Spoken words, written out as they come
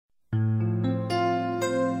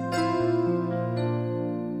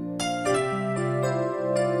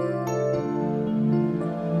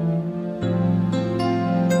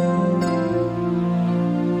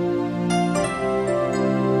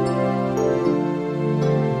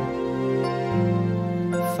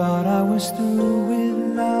Thought I was through with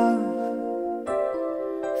love,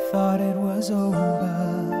 thought it was over.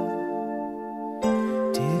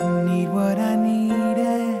 Didn't need what I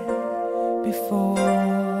needed before.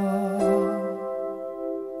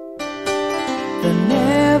 The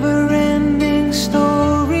never-ending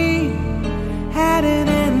story had an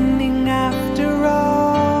ending after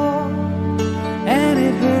all, and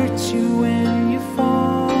it hurts you when you fall.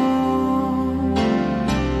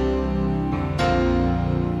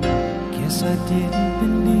 Guess I didn't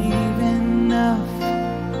believe enough,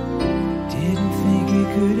 didn't think it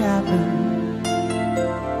could happen.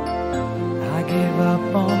 I gave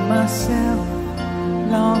up on myself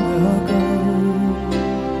long ago.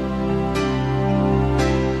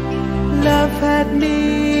 Love had me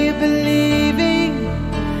believing,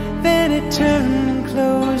 then it turned and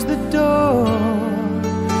closed the door.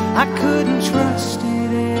 I couldn't trust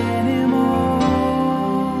it anymore.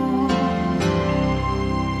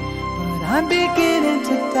 But I'm beginning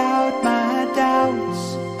to doubt my doubts,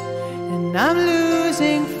 and I'm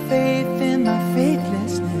losing faith in my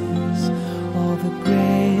faithlessness. All the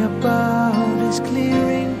gray above is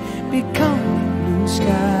clearing, becoming blue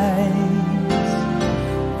skies.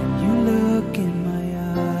 Look in my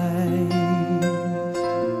eyes.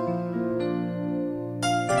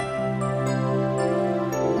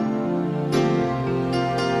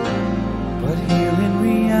 But here in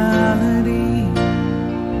reality,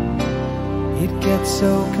 it gets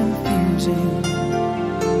so confusing.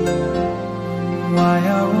 Why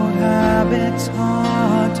are old habits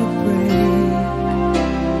hard to break?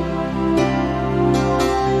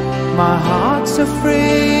 My heart's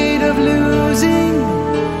afraid of losing,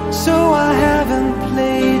 so I haven't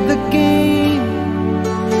played the game.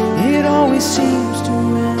 It always seems to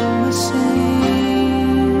end the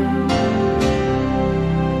same.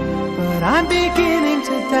 But I'm beginning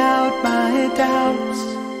to doubt my doubts,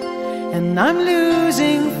 and I'm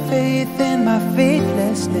losing faith in my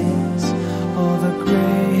faithlessness. All the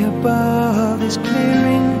gray above is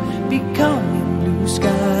clearing, becoming blue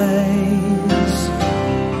skies.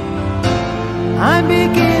 I'm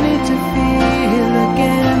beginning to feel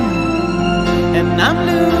again, and I'm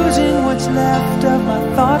losing what's left of my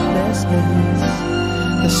thoughtlessness.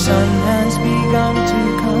 The sun has begun to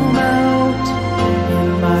come out in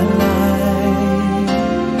my life.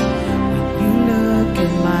 When you look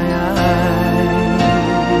in my eyes,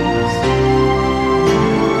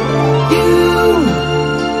 you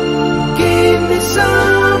gave me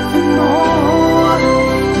something more.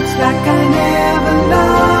 It's like I never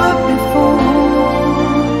loved before.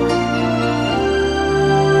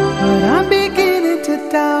 But I'm beginning to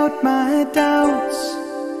doubt my doubts,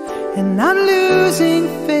 and I'm losing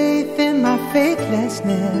faith in my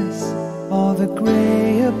faithlessness. All the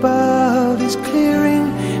gray above is clearing,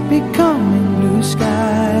 becoming blue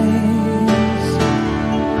skies.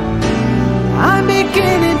 I'm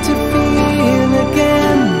beginning to feel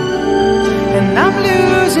again, and I'm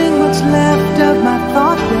losing what's left of my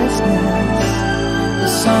thoughtlessness. The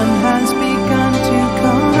sun